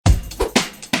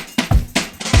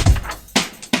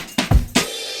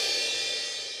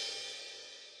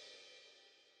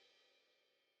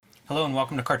Hello and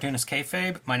welcome to Cartoonist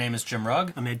Kayfabe. My name is Jim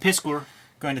Rugg. I'm Ed Piskor.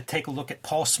 Going to take a look at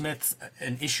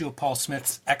an issue of Paul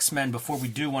Smith's X-Men. Before we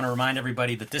do, want to remind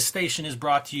everybody that this station is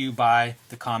brought to you by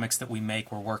the comics that we make.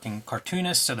 We're working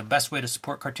cartoonists, so the best way to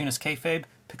support Cartoonist Kayfabe,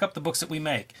 pick up the books that we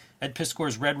make. Ed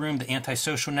Piskor's Red Room, The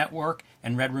Antisocial Network,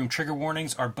 and Red Room Trigger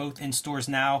Warnings are both in stores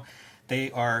now.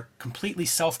 They are completely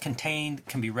self-contained,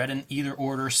 can be read in either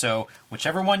order, so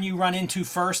whichever one you run into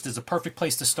first is a perfect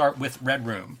place to start with Red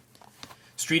Room.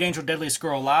 Street Angel Deadliest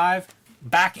Girl Alive,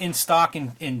 back in stock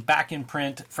back in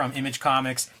print from Image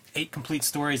Comics. 8 complete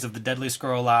stories of The Deadliest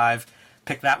Girl Alive.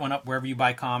 Pick that one up wherever you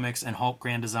buy comics. And Hulk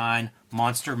Grand Design,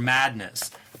 Monster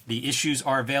Madness. The issues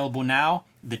are available now.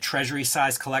 The Treasury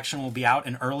size collection will be out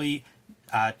in early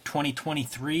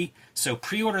 2023. So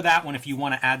pre-order that one if you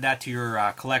want to add that to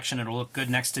your collection. It'll look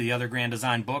good next to the other Grand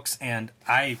Design books. And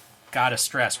I gotta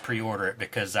stress, pre-order it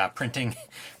because printing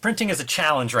is a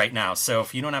challenge right now. So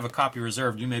if you don't have a copy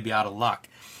reserved, you may be out of luck.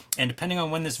 And depending on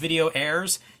when this video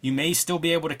airs, you may still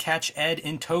be able to catch Ed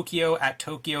in Tokyo at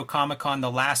Tokyo Comic Con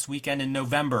the last weekend in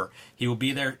November. He will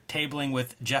be there tabling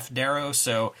with Jeff Darrow,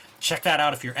 so check that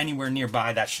out if you're anywhere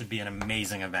nearby. That should be an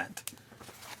amazing event.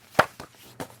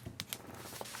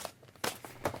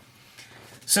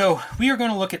 So we are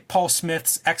going to look at Paul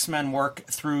Smith's X-Men work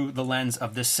through the lens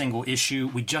of this single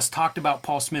issue. We just talked about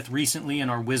Paul Smith recently in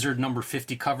our Wizard number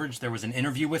 50 coverage. There was an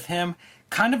interview with him.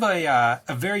 Kind of a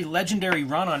very legendary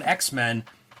run on X-Men,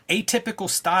 atypical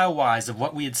style-wise of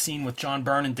what we had seen with John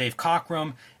Byrne and Dave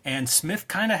Cockrum. And Smith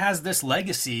kind of has this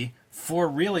legacy for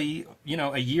really,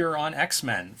 a year on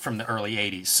X-Men from the early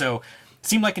 80s. So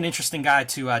seemed like an interesting guy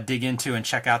to dig into and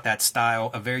check out that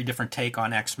style. A very different take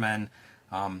on X-Men.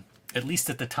 At least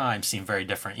at the time, seemed very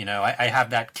different. I have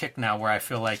that kick now where I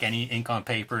feel like any ink on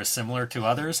paper is similar to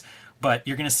others, but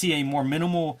you're going to see a more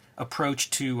minimal approach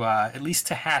to at least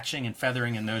to hatching and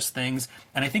feathering and those things.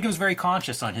 And I think it was very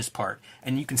conscious on his part.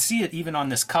 And you can see it even on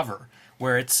this cover,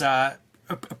 where it's a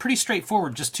pretty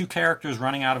straightforward, just 2 characters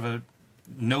running out of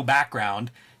no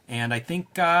background. And I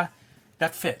think that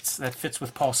fits. That fits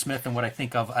with Paul Smith and what I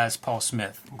think of as Paul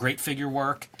Smith. Great figure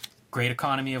work, great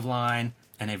economy of line,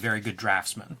 and a very good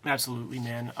draftsman. Absolutely,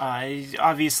 man.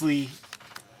 Obviously,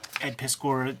 Ed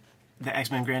Piskor, the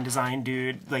X-Men Grand Design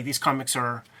dude, like these comics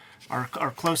are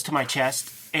close to my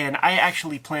chest, and I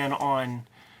actually plan on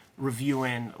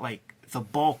reviewing like the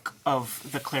bulk of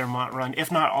the Claremont run,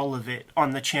 if not all of it,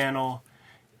 on the channel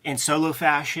in solo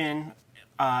fashion,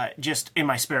 just in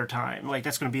my spare time. Like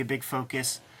that's going to be a big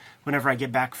focus whenever I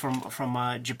get back from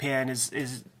Japan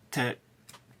is to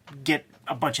get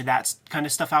a bunch of that kind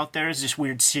of stuff out there. It's just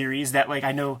weird series that like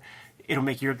I know it'll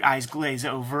make your eyes glaze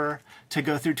over to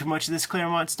go through too much of this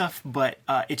Claremont stuff, but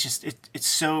it's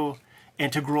so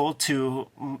integral to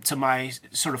my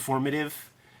sort of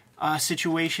formative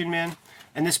situation, man.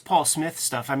 And this Paul Smith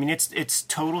stuff, I mean, it's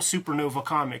total supernova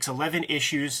comics. 11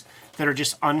 issues that are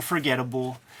just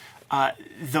unforgettable.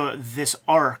 This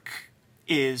arc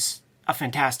is a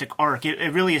fantastic arc.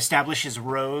 It really establishes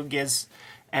Rogue as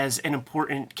an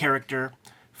important character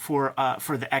for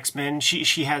the X-Men.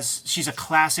 She's a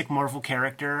classic Marvel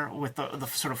character with the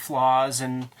sort of flaws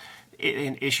and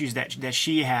issues that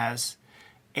she has.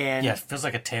 And yeah, it feels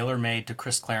like a tailor-made to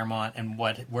Chris Claremont and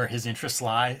where his interests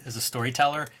lie as a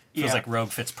storyteller. Feels like Rogue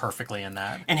fits perfectly in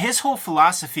that. And his whole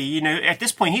philosophy, at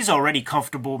this point, he's already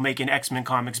comfortable making X-Men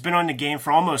comics. Been on the game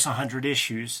for almost 100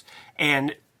 issues,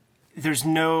 and there's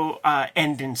no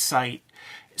end in sight.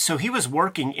 So he was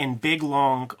working in big,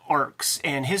 long arcs,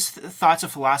 and his thoughts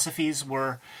and philosophies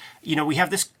were, we have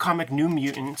this comic New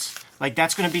Mutants, like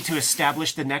that's going to be to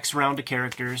establish the next round of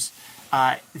characters.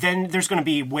 Then there's going to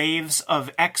be waves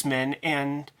of X-Men,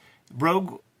 and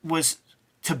Rogue was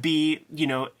to be,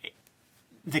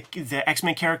 the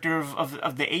X-Men character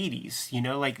of the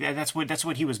 80s, like that's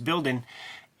what he was building,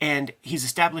 and he's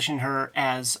establishing her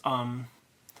as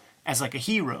like a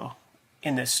hero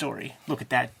in this story. Look at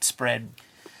that spread.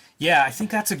 Yeah, I think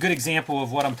that's a good example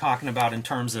of what I'm talking about in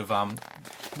terms of,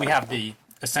 we have the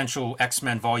Essential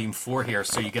X-Men Volume 4 here,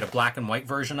 so you get a black and white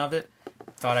version of it.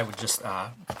 Thought I would just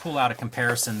pull out a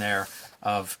comparison there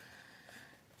of,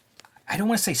 I don't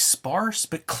want to say sparse,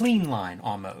 but clean line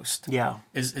almost. Yeah.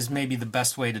 Is maybe the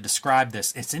best way to describe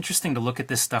this. It's interesting to look at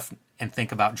this stuff and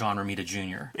think about John Romita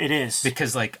Jr. It is.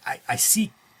 Because, I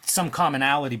see some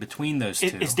commonality between those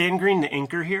two. Is Dan Green the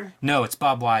inker here? No, it's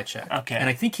Bob Wycheck. Okay. And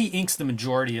I think he inks the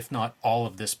majority, if not all,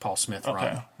 of this Paul Smith run.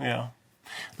 Okay, yeah.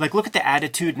 Like, look at the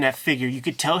attitude in that figure. You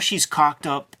could tell she's cocked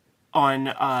up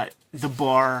on the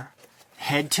bar,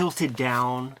 head tilted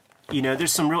down.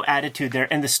 There's some real attitude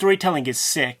there. And the storytelling is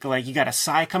sick. Like, you got a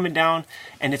sigh coming down,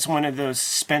 and it's one of those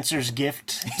Spencer's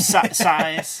Gift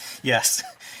sighs. Yes.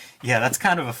 Yeah, that's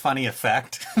kind of a funny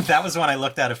effect. That was one I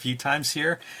looked at a few times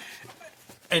here.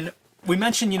 And we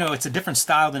mentioned, it's a different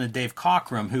style than a Dave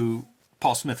Cockrum, who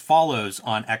Paul Smith follows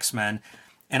on X-Men.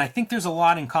 And I think there's a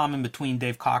lot in common between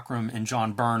Dave Cockrum and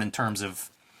John Byrne in terms of,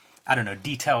 I don't know,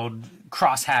 detailed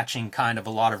cross-hatching, kind of a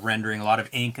lot of rendering, a lot of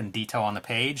ink and detail on the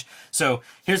page. So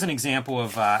here's an example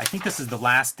of, I think this is the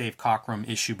last Dave Cockrum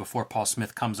issue before Paul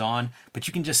Smith comes on, but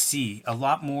you can just see a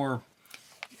lot more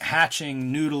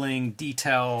hatching, noodling,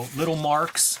 detail, little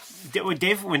marks. When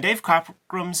Dave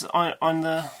Cockrum's on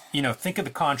the... Think of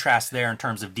the contrast there in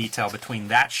terms of detail between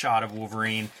that shot of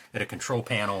Wolverine at a control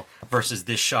panel versus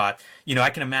this shot. I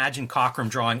can imagine Cockrum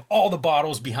drawing all the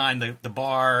bottles behind the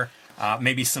bar,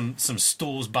 maybe some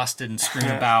stools busted and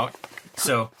strewn about.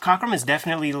 So Cockrum is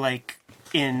definitely like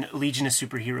in Legion of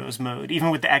Superheroes mode, even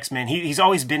with the X-Men. He's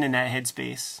always been in that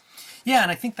headspace. Yeah,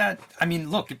 and I think that,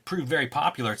 look, it proved very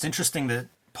popular. It's interesting that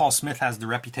Paul Smith has the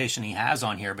reputation he has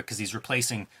on here because he's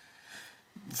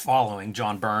following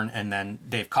John Byrne and then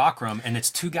Dave Cockrum, and it's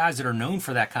two guys that are known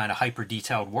for that kind of hyper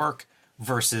detailed work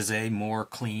versus a more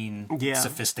clean,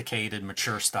 sophisticated,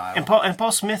 mature style. And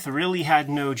Paul Smith really had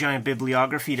no giant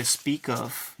bibliography to speak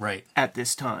of at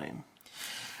this time.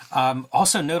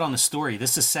 Also, note on the story,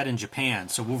 this is set in Japan,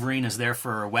 so Wolverine is there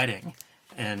for a wedding.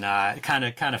 And kind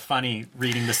of funny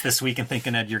reading this week and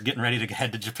thinking that you're getting ready to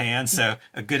head to Japan, so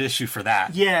a good issue for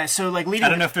that. Yeah, so like I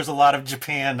don't know if there's a lot of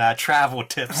Japan travel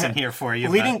tips in here for you.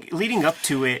 Leading up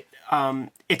to it,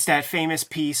 it's that famous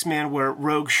piece, man, where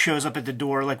Rogue shows up at the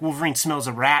door, like Wolverine smells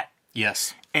a rat.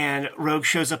 Yes. And Rogue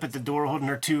shows up at the door holding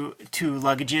her two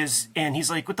luggages, and he's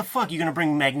like, "What the fuck? You gonna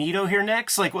bring Magneto here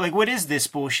next? Like what is this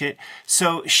bullshit?"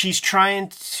 So she's trying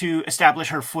to establish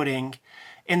her footing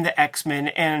in the X-Men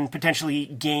and potentially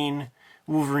gain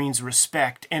Wolverine's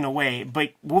respect in a way.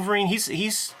 But Wolverine,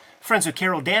 he's friends with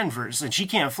Carol Danvers, and she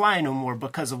can't fly no more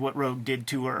because of what Rogue did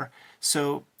to her.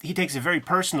 So he takes it very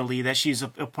personally that she's a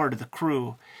part of the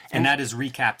crew. And that is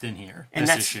recapped in here,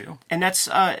 this issue. And that's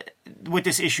what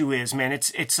this issue is, man.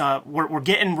 We're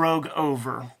getting Rogue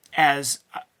over as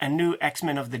a new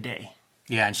X-Men of the day.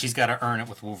 Yeah, and she's got to earn it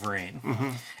with Wolverine. Mm-hmm.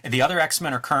 And the other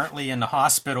X-Men are currently in the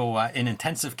hospital in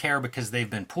intensive care because they've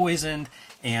been poisoned.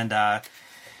 And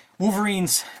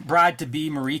Wolverine's bride-to-be,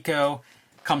 Mariko,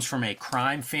 comes from a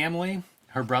crime family.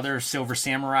 Her brother, Silver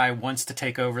Samurai, wants to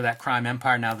take over that crime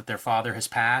empire now that their father has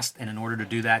passed. And in order to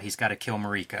do that, he's got to kill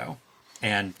Mariko.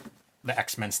 And the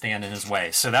X-Men stand in his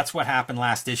way. So that's what happened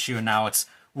last issue. And now it's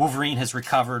Wolverine has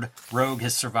recovered, Rogue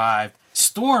has survived,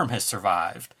 Storm has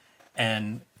survived.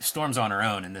 And Storm's on her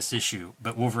own in this issue,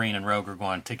 but Wolverine and Rogue are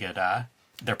going to get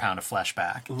their pound of flesh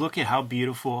back. Look at how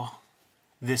beautiful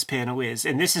this panel is.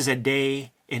 And this is a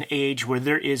day and age where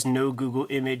there is no Google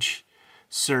image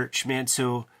search, man.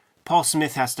 So Paul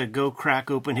Smith has to go crack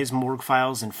open his morgue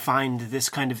files and find this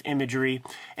kind of imagery.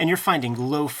 And you're finding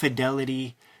low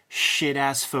fidelity,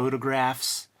 shit-ass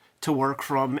photographs to work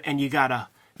from, and you gotta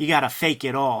fake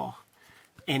it all.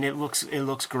 And it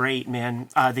looks great, man.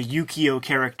 The Yukio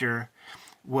character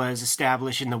was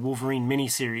established in the Wolverine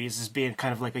miniseries as being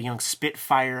kind of like a young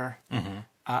Spitfire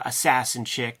assassin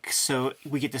chick. So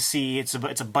we get to see it's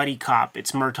a buddy cop.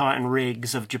 It's Murtaugh and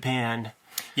Riggs of Japan.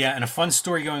 Yeah, and a fun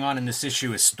story going on in this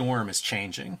issue is Storm is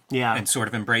changing. Yeah. And sort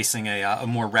of embracing a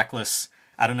more reckless,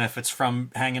 I don't know if it's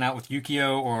from hanging out with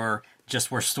Yukio or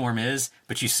just where Storm is,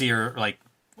 but you see her like,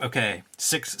 okay,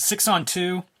 six on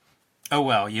two. Oh,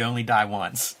 well, you only die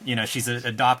once. She's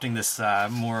adopting this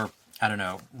more, I don't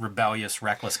know, rebellious,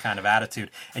 reckless kind of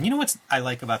attitude. And you know what I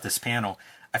like about this panel?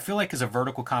 I feel like as a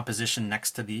vertical composition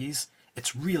next to these,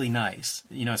 it's really nice.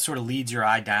 It sort of leads your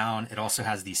eye down. It also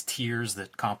has these tiers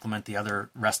that complement the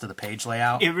rest of the page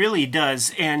layout. It really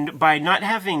does. And by not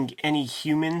having any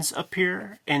humans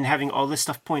appear and having all this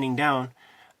stuff pointing down,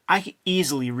 I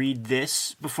easily read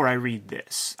this before I read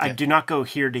this. Yeah. I do not go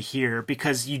here to here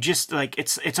because you just like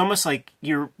it's almost like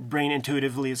your brain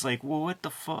intuitively is like, well, what the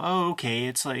fuck? Oh, okay,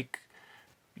 it's like,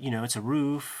 it's a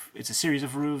roof. It's a series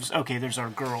of roofs. Okay, there's our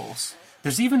girls.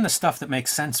 There's even the stuff that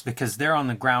makes sense because they're on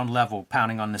the ground level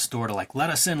pounding on this door to like, let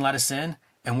us in.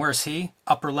 And where's he?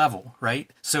 Upper level,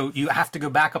 right? So you have to go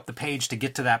back up the page to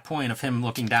get to that point of him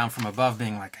looking down from above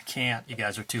being like, I can't, you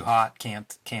guys are too hot.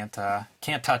 Can't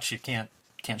touch you. Can't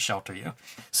shelter you.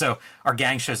 So our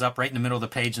gang shows up right in the middle of the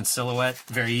page in silhouette.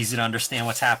 Very easy to understand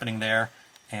what's happening there.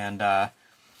 And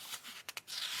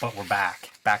but we're back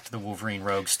to the Wolverine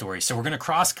Rogue story. So we're going to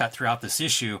cross-cut throughout this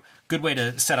issue. Good way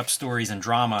to set up stories and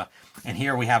drama. And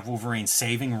here we have Wolverine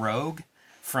saving Rogue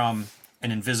from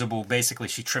an invisible, basically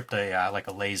she tripped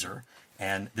a laser.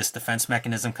 and this defense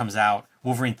mechanism comes out.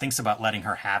 Wolverine thinks about letting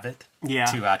her have it Yeah.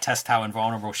 to test how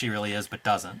invulnerable she really is, but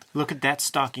doesn't. Look at that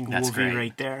stalking That's Wolverine great.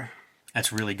 right there.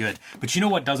 That's really good. But you know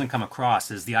what doesn't come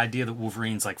across is the idea that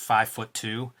Wolverine's like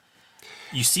 5'2".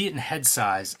 You see it in head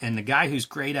size, and the guy who's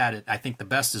great at it, I think the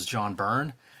best, is John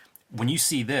Byrne. When you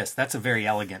see this, that's a very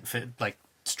elegant, like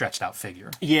stretched out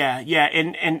figure. Yeah,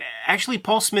 and actually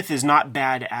Paul Smith is not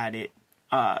bad at it.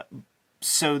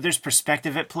 So there's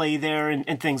perspective at play there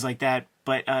and things like that.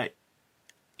 But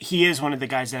he is one of the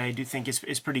guys that I do think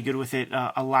is pretty good with it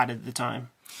a lot of the time.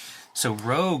 So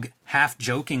Rogue half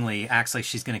jokingly acts like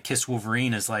she's going to kiss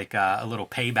Wolverine as like a little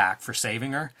payback for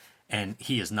saving her, and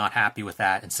he is not happy with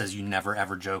that and says, "You never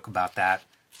ever joke about that."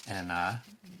 And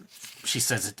she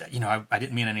says, I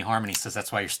didn't mean any harm, and he says,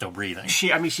 "That's why you're still breathing." She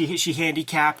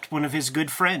handicapped one of his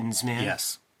good friends, man.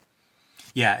 Yes.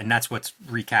 Yeah, and that's what's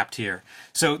recapped here.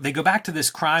 So they go back to this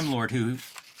crime lord who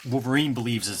Wolverine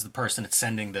believes is the person that's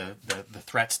sending the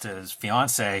threats to his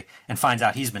fiancée, and finds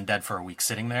out he's been dead for a week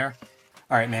sitting there.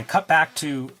 All right, man, cut back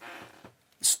to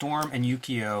Storm and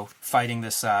Yukio fighting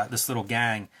this little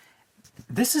gang.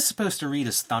 This is supposed to read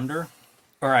as thunder,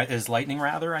 or as lightning,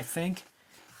 rather, I think.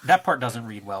 That part doesn't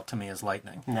read well to me as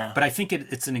lightning. No. But I think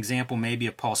it's an example maybe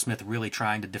of Paul Smith really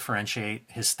trying to differentiate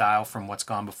his style from what's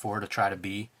gone before to try to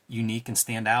be unique and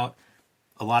stand out.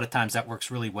 A lot of times that works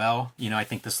really well. I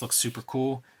think this looks super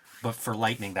cool. But for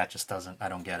lightning, that just doesn't. I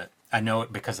don't get it. I know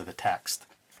it because of the text.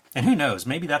 And who knows?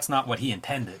 Maybe that's not what he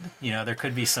intended. There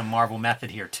could be some Marvel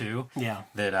method here, too. Yeah.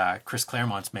 That Chris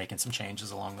Claremont's making some changes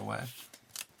along the way.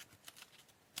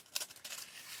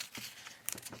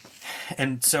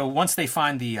 And so once they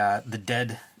find the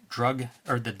dead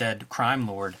the dead crime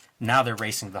lord, now they're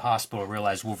racing to the hospital,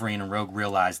 realize Wolverine and Rogue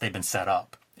realize they've been set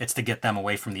up. It's to get them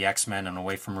away from the X-Men and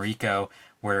away from Rico,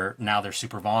 where now they're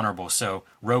super vulnerable. So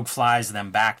Rogue flies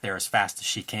them back there as fast as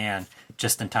she can,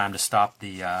 just in time to stop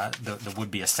the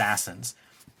would-be assassins.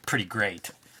 Pretty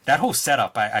great. That whole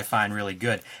setup I find really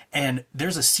good. And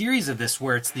there's a series of this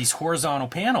where it's these horizontal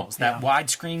panels, that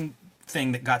widescreen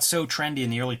thing that got so trendy in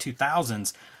the early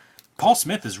 2000s. Paul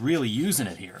Smith is really using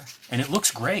it here, and it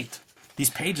looks great. These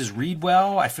pages read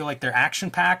well. I feel like they're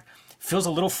action-packed. Feels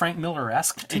a little Frank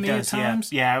Miller-esque to me at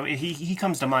times. Yeah, he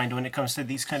comes to mind when it comes to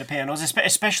these kind of panels,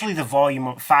 especially the volume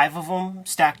of 5 of them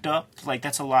stacked up. Like,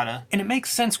 that's a lot of... And it makes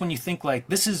sense when you think, like,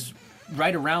 this is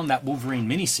right around that Wolverine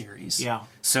miniseries. Yeah.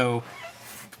 So,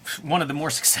 one of the more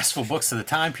successful books of the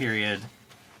time period,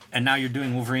 and now you're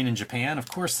doing Wolverine in Japan. Of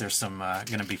course, there's some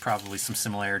going to be probably some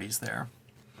similarities there.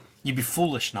 You'd be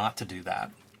foolish not to do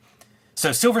that.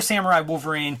 So, Silver Samurai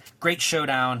Wolverine, great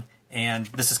showdown, and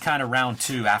this is kind of round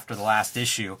 2 after the last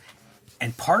issue.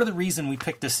 And part of the reason we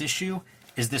picked this issue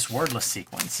is this wordless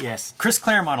sequence. Yes. Chris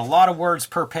Claremont, a lot of words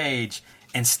per page,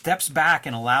 and steps back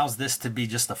and allows this to be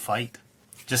just a fight.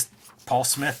 Just Paul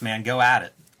Smith, man, go at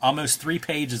it. Almost 3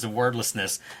 pages of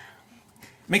wordlessness.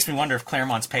 Makes me wonder if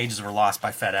Claremont's pages were lost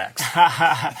by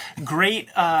FedEx. Great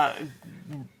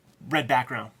red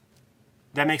background.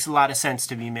 That makes a lot of sense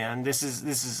to me, man. This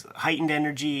is heightened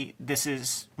energy. This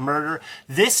is murder.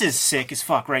 This is sick as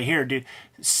fuck right here, dude.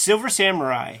 Silver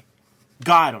Samurai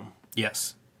got him.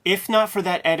 Yes. If not for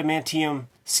that adamantium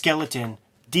skeleton,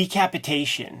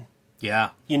 decapitation.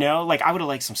 Yeah. Like, I would have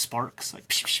liked some sparks. Like,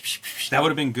 that would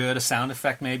have been good. A sound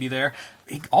effect maybe there.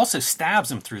 He also stabs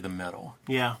him through the middle.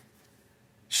 Yeah.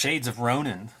 Shades of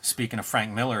Ronin, speaking of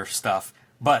Frank Miller stuff.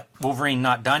 But Wolverine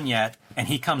not done yet, and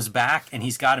he comes back, and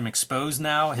he's got him exposed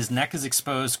now. His neck is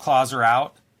exposed, claws are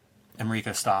out, and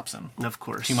Rico stops him. Of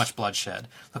course. Too much bloodshed.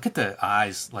 Look at the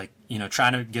eyes, like,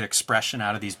 trying to get expression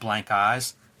out of these blank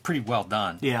eyes. Pretty well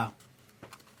done. Yeah.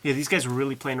 Yeah, these guys were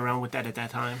really playing around with that at that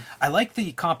time. I like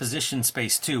the composition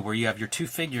space, too, where you have your 2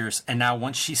 figures, and now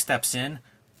once she steps in,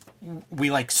 we,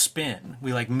 like, spin.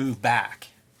 We, like, move back.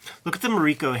 Look at the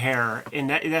Mariko hair, and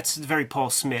that's very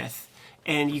Paul Smith.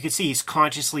 And you can see he's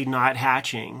consciously not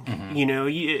hatching.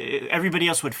 Mm-hmm. Everybody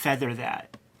else would feather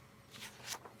that.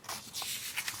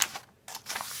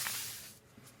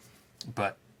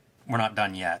 But we're not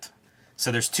done yet.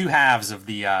 So there's 2 halves of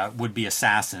the would-be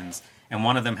assassins, and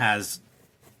one of them has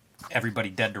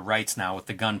everybody dead to rights now with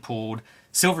the gun pulled.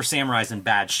 Silver Samurai's in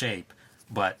bad shape,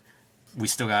 but we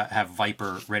still have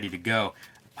Viper ready to go.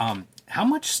 How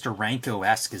much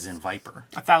Steranko-esque is in Viper?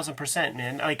 1,000%,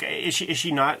 man. Like, is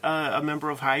she not a member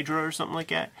of Hydra or something like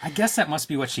that? I guess that must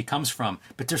be what she comes from.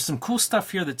 But there's some cool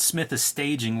stuff here that Smith is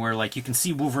staging where, like, you can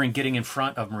see Wolverine getting in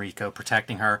front of Mariko,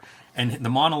 protecting her. And the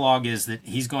monologue is that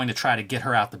he's going to try to get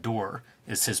her out the door,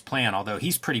 is his plan, although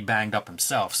he's pretty banged up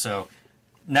himself. So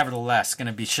nevertheless going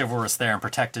to be chivalrous there and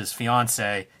protect his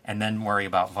fiance, and then worry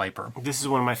about Viper. This is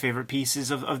one of my favorite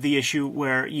pieces of the issue,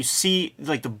 where you see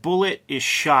like the bullet is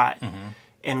shot,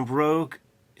 and Rogue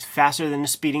is faster than a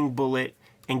speeding bullet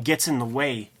and gets in the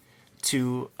way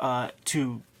to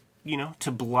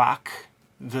block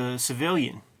the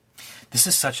civilian. This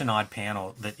is such an odd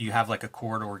panel that you have like a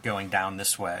corridor going down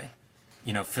this way.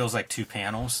 Feels like two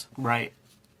panels. Right.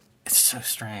 It's so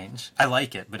strange. I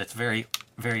like it, but it's very,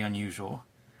 very unusual.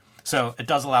 So it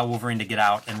does allow Wolverine to get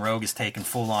out, and Rogue is taking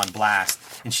full-on blast.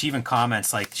 And she even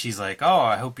comments, like, she's like, "Oh,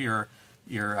 I hope your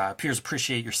peers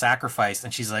appreciate your sacrifice."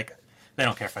 And she's like, "They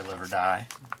don't care if I live or die."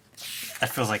 That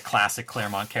feels like classic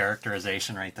Claremont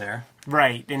characterization right there.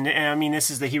 Right, and I mean, this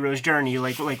is the hero's journey.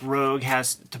 Like Rogue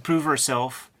has to prove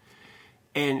herself,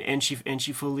 and she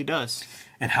fully does.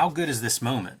 And how good is this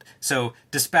moment? So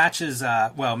dispatches,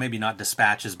 well, maybe not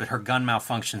dispatches, but her gun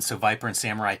malfunctions, so Viper and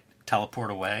Samurai teleport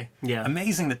away. Yeah.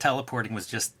 Amazing that teleporting was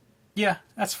just, yeah,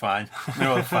 that's fine.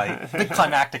 Middle of the fight. Big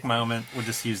climactic moment. We'll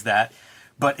just use that.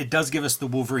 But it does give us the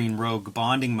Wolverine-Rogue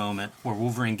bonding moment where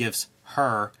Wolverine gives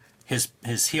her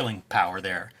his healing power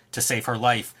there to save her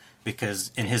life,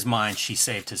 because in his mind she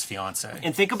saved his fiance.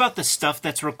 And think about the stuff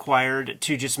that's required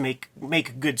to just make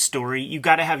a good story. You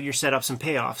got to have your setups and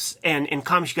payoffs, and in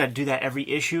comics you got to do that every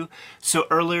issue. So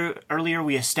earlier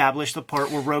we established the part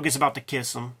where Rogue is about to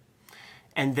kiss him,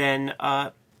 and then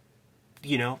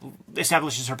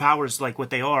establishes her powers like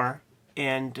what they are,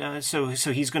 and so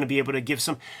he's going to be able to give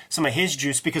some of his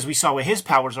juice, because we saw what his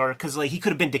powers are. Because like he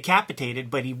could have been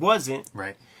decapitated, but he wasn't.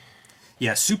 Right.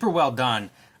 Yeah, super well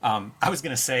done. I was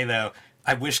going to say, though,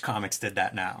 I wish comics did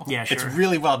that now. Yeah, sure. It's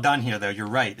really well done here, though. You're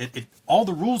right. All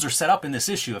the rules are set up in this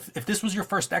issue. If this was your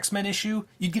first X-Men issue,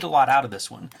 you'd get a lot out of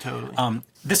this one. Totally.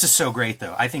 This is so great,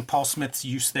 though. I think Paul Smith's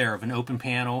use there of an open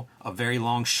panel, a very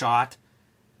long shot,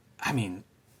 I mean,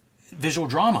 visual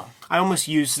drama. I almost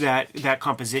use that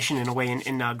composition in a way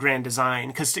in Grand Design,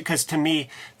 because to me,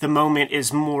 the moment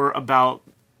is more about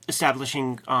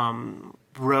establishing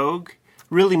Rogue,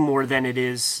 really more than it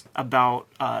is about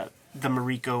the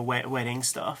Mariko wedding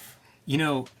stuff.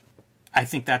 I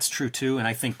think that's true too, and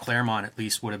I think Claremont at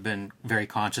least would have been very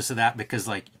conscious of that, because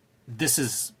like this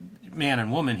is man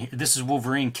and woman. This is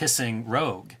Wolverine kissing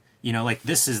Rogue.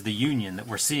 This is the union that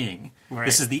we're seeing. Right.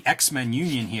 This is the X-Men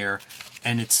union here,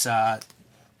 and it's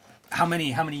how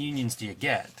many unions do you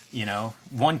get?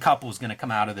 One couple is going to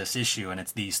come out of this issue, and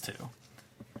it's these two.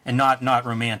 And not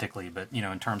romantically, but,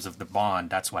 in terms of the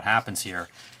bond, that's what happens here.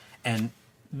 And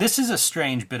this is a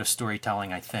strange bit of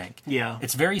storytelling, I think. Yeah.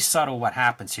 It's very subtle what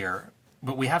happens here,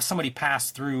 but we have somebody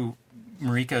pass through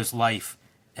Mariko's life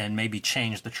and maybe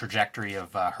change the trajectory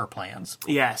of her plans.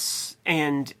 Yes,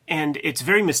 and it's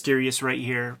very mysterious right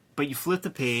here, but you flip the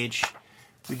page,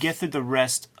 we get through the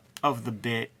rest of the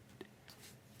bit,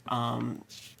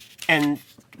 and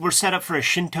we're set up for a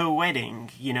Shinto wedding,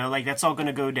 that's all going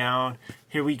to go down.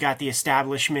 Here we got the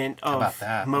establishment of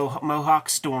Mohawk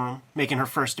Storm making her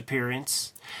first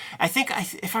appearance. I think,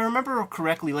 if I remember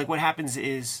correctly, what happens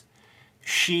is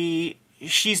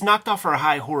she's knocked off her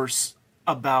high horse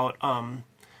about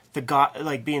the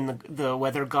god, being the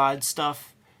weather god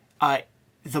stuff.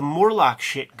 The Morlock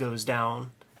shit goes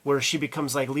down, where she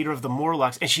becomes leader of the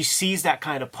Morlocks, and she sees that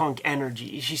kind of punk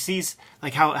energy. She sees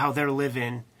how they're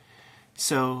living,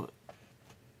 so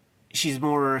she's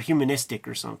more humanistic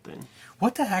or something.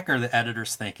 What the heck are the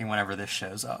editors thinking whenever this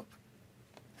shows up?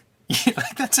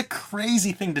 That's a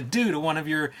crazy thing to do to one of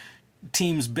your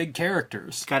team's big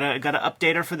characters. Gotta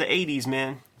update her for the 80s,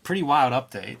 man. Pretty wild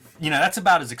update. That's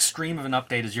about as extreme of an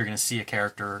update as you're going to see a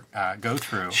character go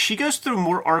through. She goes through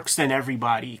more arcs than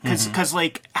everybody. Because,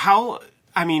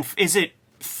 is it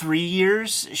 3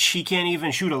 years she can't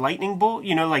even shoot a lightning bolt?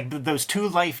 Those two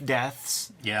life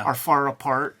deaths are far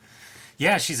apart.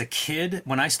 Yeah, she's a kid.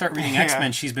 When I start reading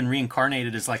X-Men, she's been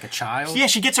reincarnated as a child. Yeah,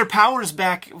 she gets her powers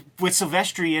back with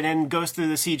Silvestri and then goes through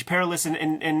the Siege Perilous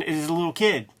and is a little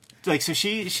kid. So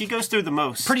she goes through the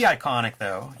most. Pretty iconic,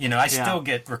 though. I still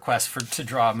get requests to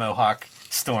draw Mohawk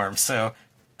Storm. So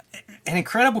an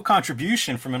incredible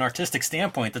contribution from an artistic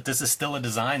standpoint that this is still a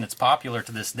design that's popular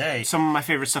to this day. Some of my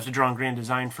favorite stuff to draw in Grand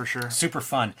Design, for sure. Super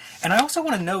fun. And I also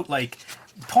want to note,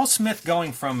 Paul Smith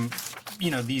going from,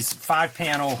 these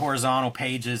 5-panel horizontal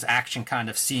pages, action kind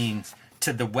of scenes,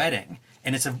 to the wedding.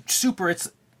 And it's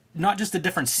not just a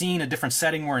different scene, a different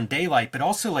setting, we're in daylight, but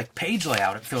also page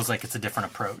layout, it feels like it's a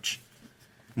different approach.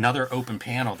 Another open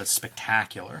panel that's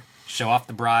spectacular. Show off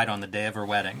the bride on the day of her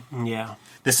wedding. Yeah.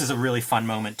 This is a really fun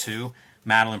moment, too.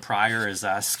 Madeline Pryor is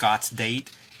Scott's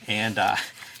date, and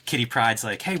Kitty Pryde's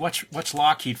like, "Hey, watch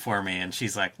Lockheed for me." And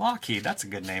she's like, "Lockheed, that's a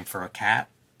good name for a cat."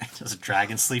 There's a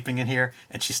dragon sleeping in here,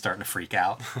 and she's starting to freak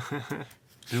out.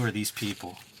 Who are these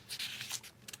people?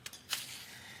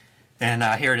 And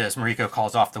here it is. Mariko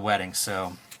calls off the wedding.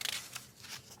 So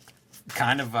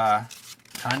kind of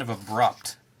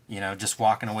abrupt, just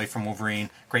walking away from Wolverine.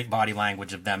 Great body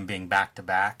language of them being back to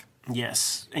back.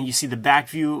 Yes, and you see the back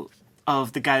view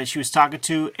of the guy that she was talking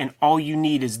to, and all you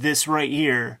need is this right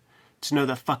here to know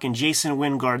that fucking Jason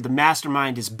Wingard, the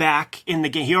mastermind, is back in the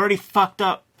game. He already fucked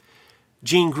up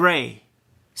Jean Grey,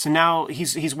 so now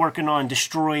he's working on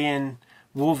destroying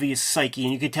Wolvie's psyche,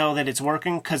 and you can tell that it's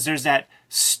working because there's that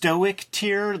stoic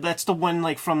tear. That's the one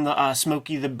like from the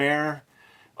Smokey the Bear.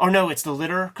 Oh no, it's the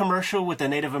litter commercial with the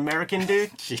Native American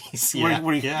dude. Jeez, yeah,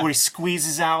 where he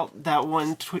squeezes out that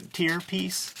one tear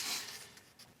piece.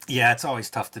 Yeah, it's always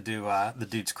tough to do the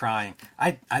dude's crying.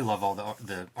 I love all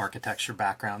the architecture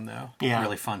background, though. Yeah.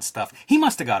 Really fun stuff. He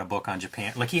must have got a book on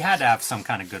Japan. Like, he had to have some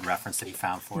kind of good reference that he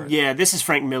found for it. Yeah, this is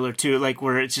Frank Miller, too, like,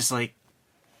 where it's just, like,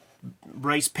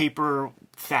 rice paper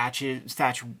thatch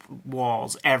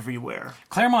walls everywhere.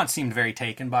 Claremont seemed very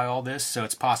taken by all this, so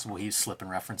it's possible he's slipping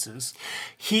references.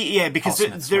 Because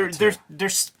they're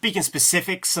speaking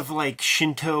specifics of, like,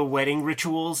 Shinto wedding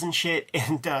rituals and shit,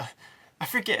 and, I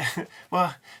forget.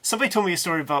 Well, somebody told me a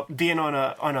story about being on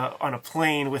a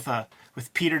plane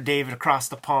with Peter David across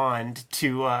the pond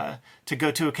to go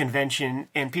to a convention,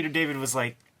 and Peter David was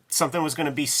like, something was going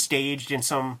to be staged in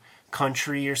some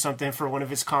country or something for one of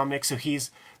his comics, so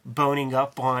he's boning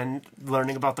up on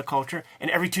learning about the culture, and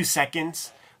every 2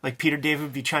 seconds, like, Peter David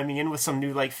would be chiming in with some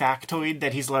new, like, factoid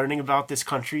that he's learning about this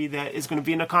country that is going to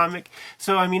be in a comic.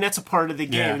 So I mean, that's a part of the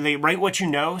game. Yeah. They write what you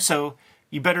know, so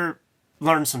you better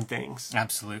learn some things.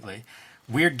 Absolutely.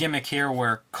 Weird gimmick here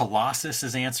where Colossus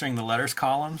is answering the letters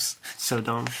columns. So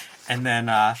dumb. And then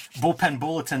Bullpen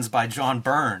Bulletins by John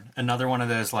Byrne. Another one of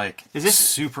those, like,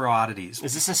 super oddities.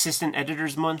 Is this Assistant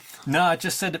Editors Month? No, it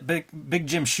just said that Big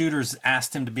Jim Shooters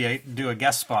asked him to do a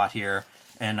guest spot here.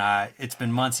 And it's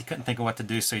been months. He couldn't think of what to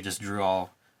do, so he just drew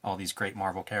all these great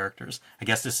Marvel characters. I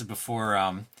guess this is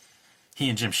before he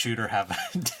and Jim Shooter have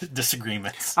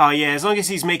disagreements. Oh yeah, as long as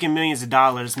he's making millions of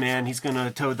dollars, man, he's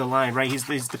gonna toe the line, right? He's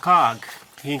the cog.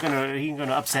 He ain't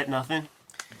gonna upset nothing.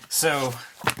 So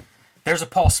there's a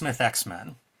Paul Smith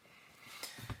X-Men.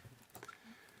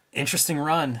 Interesting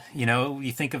run.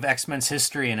 You think of X-Men's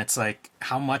history, and it's like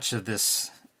how much of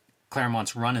this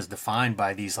Claremont's run is defined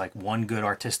by these like one good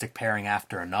artistic pairing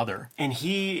after another. And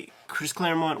Chris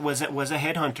Claremont was a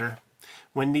headhunter.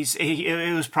 When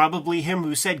it was probably him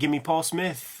who said, "Give me Paul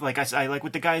Smith." Like I like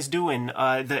what the guy's doing.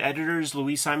 The editors,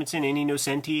 Louise Simonson, Annie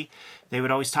Nocenti, they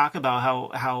would always talk about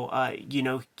how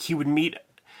he would meet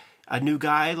a new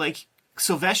guy. Like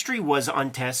Silvestri was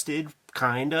untested,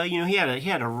 kinda. He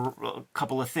had a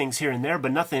couple of things here and there,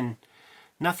 but nothing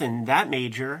that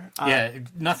major.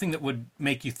 Nothing that would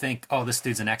make you think, "Oh, this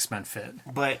dude's an X-Men fit."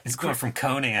 But he's going from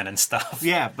Conan and stuff.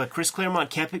 Yeah, but Chris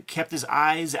Claremont kept his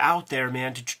eyes out there,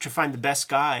 man, to find the best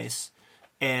guys,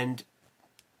 and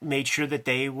made sure that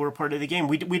they were part of the game.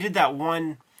 We did that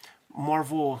one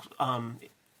Marvel.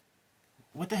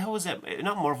 What the hell was that?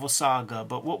 Not Marvel Saga,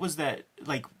 but what was that?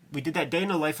 Like, we did that Day in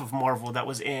the Life of Marvel that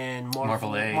was in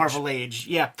Marvel Age. Marvel Age,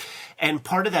 yeah. And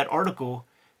part of that article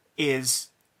is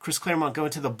Chris Claremont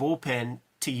going to the bullpen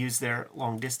to use their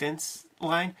long distance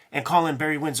line and calling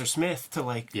Barry Windsor Smith to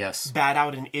bat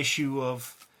out an issue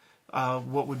of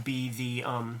what would be the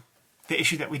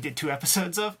issue that we did 2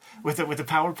 episodes of with the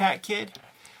Power Pack Kid.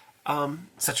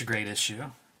 Such a great issue.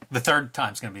 The third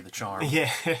time's gonna be the charm.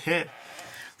 Yeah.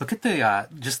 Look at the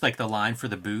just like the line for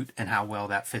the boot and how well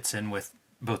that fits in with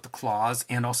both the claws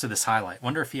and also this highlight.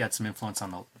 Wonder if he had some influence on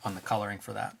the coloring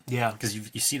for that. Yeah, because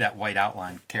you see that white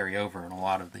outline carry over in a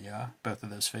lot of the both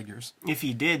of those figures. If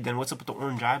he did, then what's up with the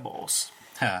orange eyeballs?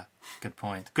 Good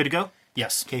point. Good to go?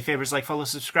 Yes. Okay, favors, like, follow,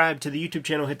 subscribe to the YouTube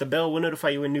channel, hit the bell. We'll notify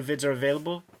you when new vids are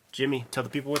available. Jimmy, tell the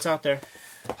people what's out there.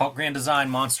 Hulk Grand Design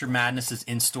Monster Madness is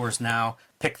in stores now.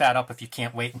 Pick that up if you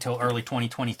can't wait until early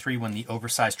 2023 when the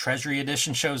oversized Treasury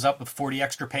Edition shows up with 40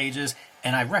 extra pages.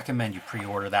 And I recommend you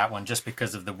pre-order that one just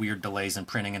because of the weird delays in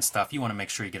printing and stuff. You want to make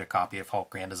sure you get a copy of Hulk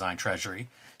Grand Design Treasury.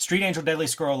 Street Angel Deadly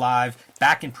Scroll Live,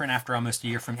 back in print after almost a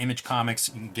year from Image Comics.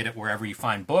 You can get it wherever you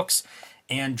find books.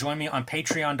 And join me on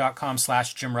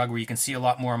patreon.com/Jim Rugg, where you can see a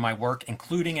lot more of my work,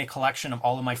 including a collection of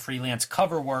all of my freelance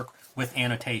cover work with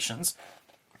annotations.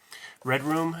 Red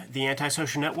Room, the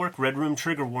Antisocial Network, Red Room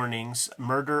Trigger Warnings,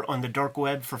 Murder on the Dark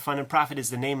Web for Fun and Profit is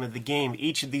the name of the game.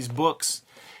 Each of these books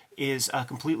is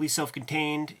completely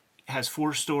self-contained, has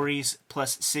 4 stories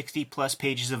plus 60 plus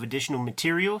pages of additional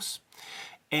materials,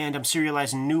 and I'm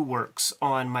serializing new works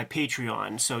on my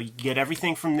Patreon. So you get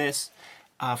everything from this.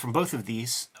 from both of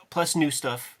these, plus new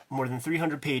stuff, more than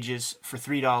 300 pages for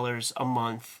 $3 a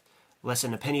month, less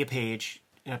than a penny a page.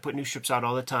 And I put new strips out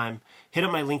all the time. Hit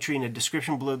up my link tree in the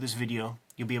description below this video.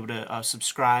 You'll be able to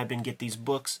subscribe and get these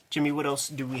books. Jimmy, what else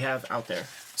do we have out there?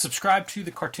 Subscribe to the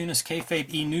Cartoonist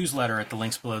Kayfabe e-newsletter at the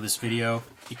links below this video.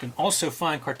 You can also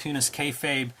find Cartoonist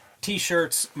Kayfabe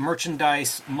t-shirts,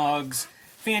 merchandise, mugs,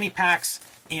 fanny packs,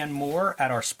 and more at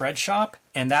our spread shop.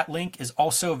 And that link is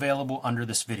also available under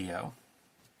this video.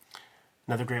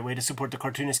 Another great way to support the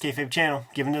Cartoonist Kayfabe channel.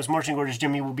 Given those marching orders,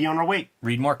 Jimmy, will be on our way.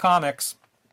 Read more comics.